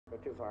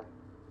walk too far.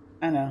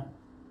 I know.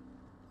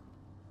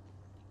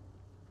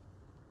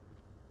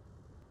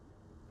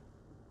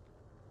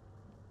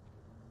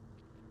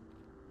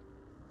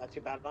 Not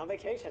too bad on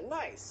vacation.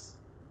 Nice.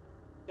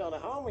 Chilling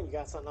at home when you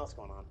got something else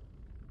going on.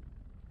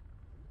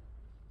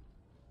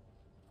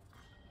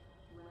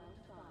 Round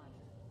 5.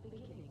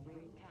 Beginning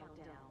ring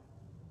countdown.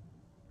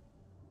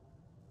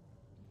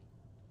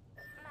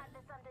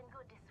 There's something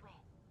good this way.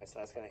 So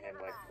that's gonna end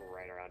like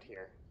right around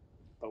here.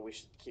 But we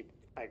should keep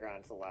high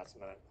ground to the last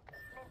minute.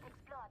 Let's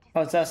explore this.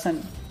 Oh, it's us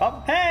and...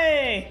 Oh,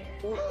 hey!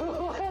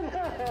 What the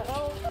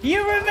hell? You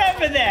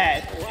remember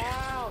that!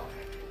 Wow!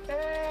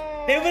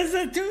 Hey! It was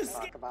a two...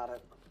 Talk about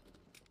it.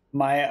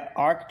 My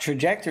arc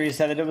trajectory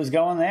said that it was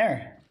going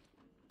there.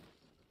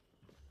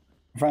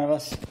 In front of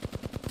us.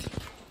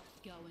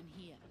 Go in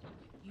here.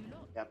 You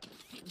lot. Yep.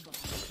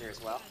 Here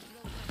as well.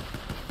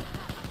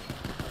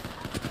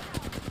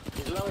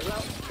 He's low, he's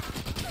low.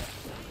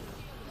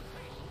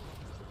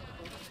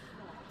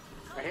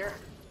 Right here.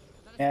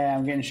 Yeah,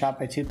 I'm getting shot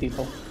by 2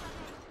 people.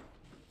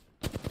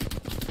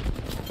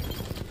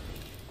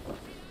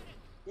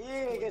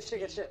 Yeah, good shit,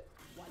 good shit.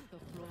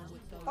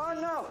 Oh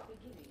no!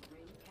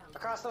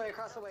 Across the way,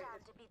 across the way. Time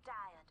to be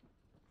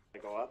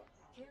tired. Go up.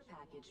 Care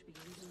package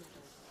being delivered.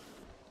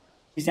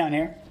 He's down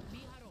here.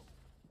 Miharo.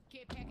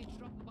 Care package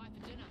dropping by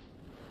for dinner.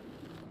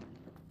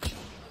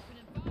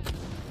 Opening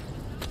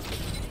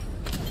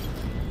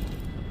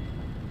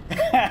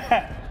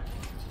fire.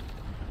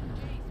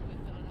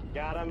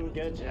 Got him,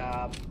 good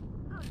job.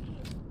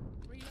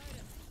 Reload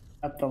him.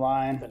 Up the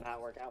line. Did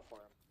not work out for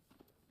him.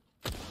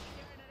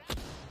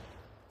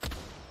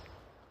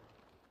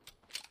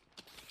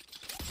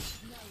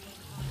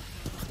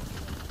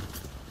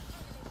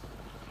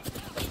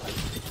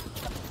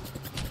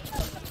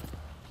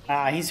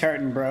 Ah, he's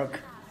hurting,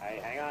 broke. Hey,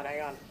 hang on, hang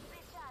on.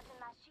 Recharging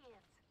my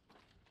shields.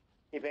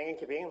 Keep hanging,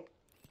 keep hanging.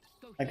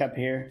 Like up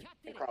here.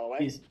 And crawl away.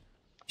 He's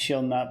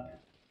shielding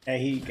up. Yeah,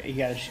 he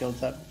got his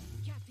shields up. I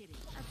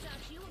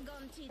thought you were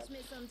gonna teach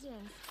me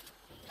something.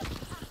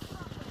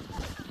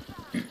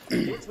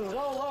 He's so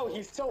low,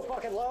 he's so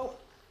fucking low.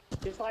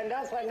 He's sliding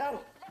down, sliding down.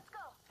 Let's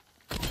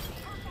go.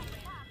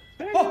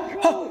 There you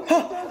go!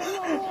 That's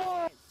my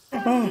boy!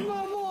 That's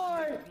my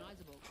boy!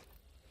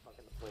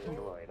 Fucking flea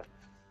droid.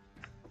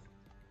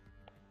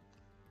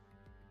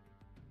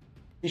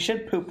 You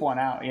should poop one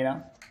out, you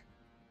know?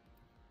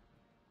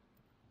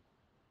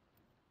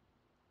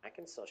 I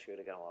can still shoot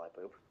a gun while I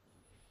poop.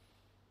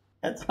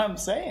 That's what I'm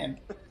saying.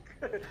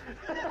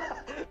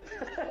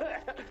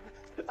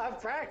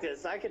 I've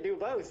practiced. I can do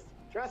both.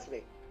 Trust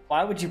me.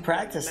 Why would you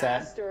practice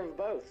that? Master of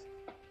both.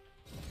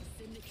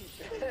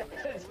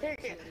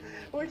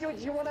 Would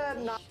you want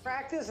to not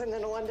practice and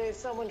then one day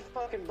someone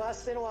fucking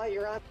busts in while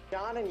you're on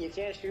John and you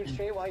can't shoot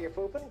straight while you're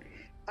pooping? I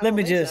Let don't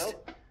me think just so.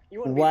 You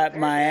wouldn't be wipe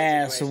prepared my for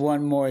that ass situation.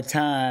 one more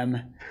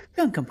time.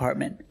 Gun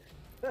compartment.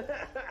 Got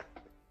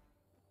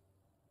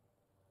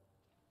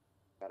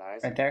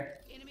eyes? Right there.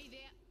 Enemy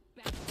there.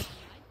 Back.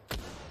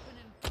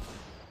 Opening fire.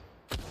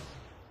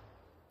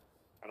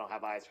 I don't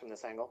have eyes from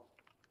this angle.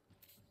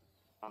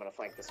 I'm gonna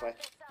flank this way.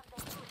 There's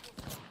something good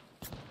this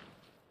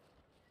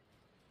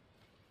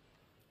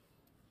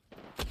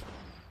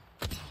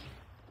way.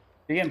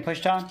 You getting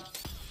pushed on?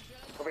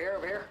 Over here,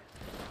 over here.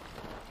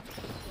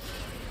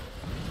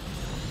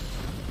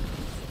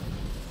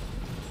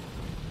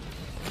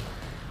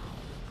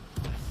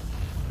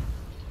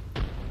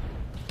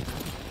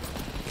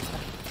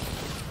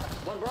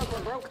 One broke,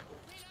 one broke.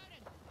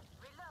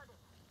 Reloaded.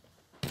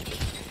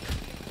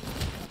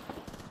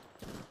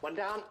 One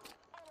down.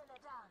 Enemy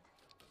down.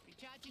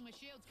 Recharging my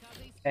shields,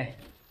 cozies. Hey,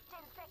 10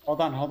 seconds.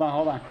 hold on, hold on,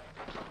 hold on.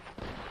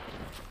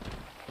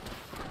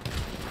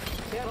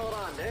 Yeah, hold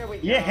on. There we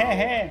go.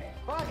 Yeah!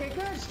 Fucking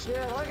good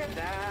shit. Look at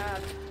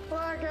that.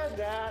 Look at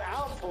that.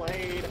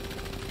 Outplayed.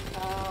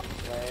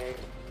 Outplayed.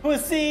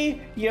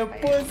 Pussy! You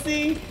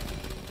pussy!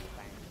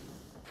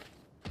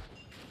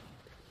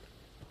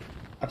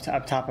 Up top,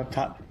 up top, up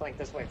top. Flank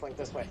this way, flank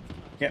this way.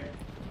 Yep. Roses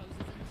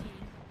and tea.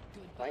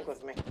 Good. Flank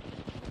with me.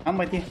 I'm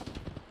with you.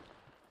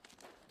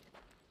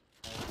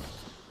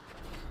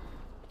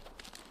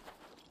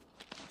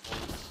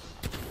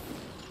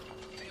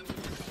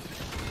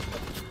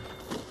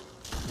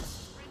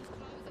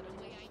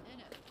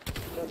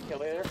 Just kill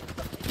leader.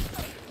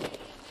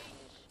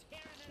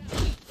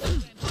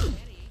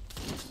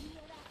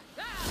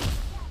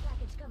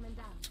 Package coming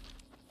down.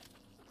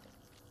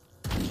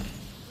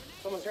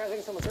 Someone's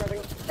rising, someone's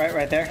rising.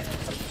 Right there.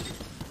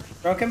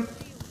 Broke him.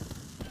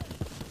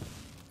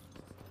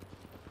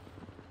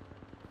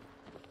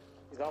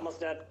 He's almost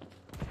dead.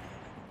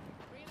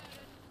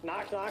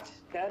 Knocked, knocked.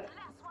 Dead. Last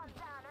one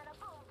down and a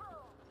boom boom.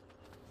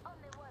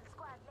 Only one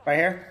squad left. Right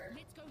here.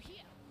 Let's go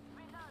here.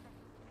 Reloading.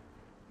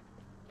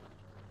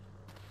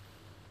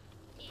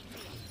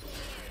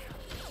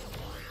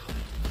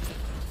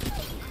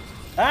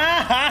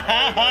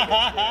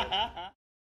 Ah!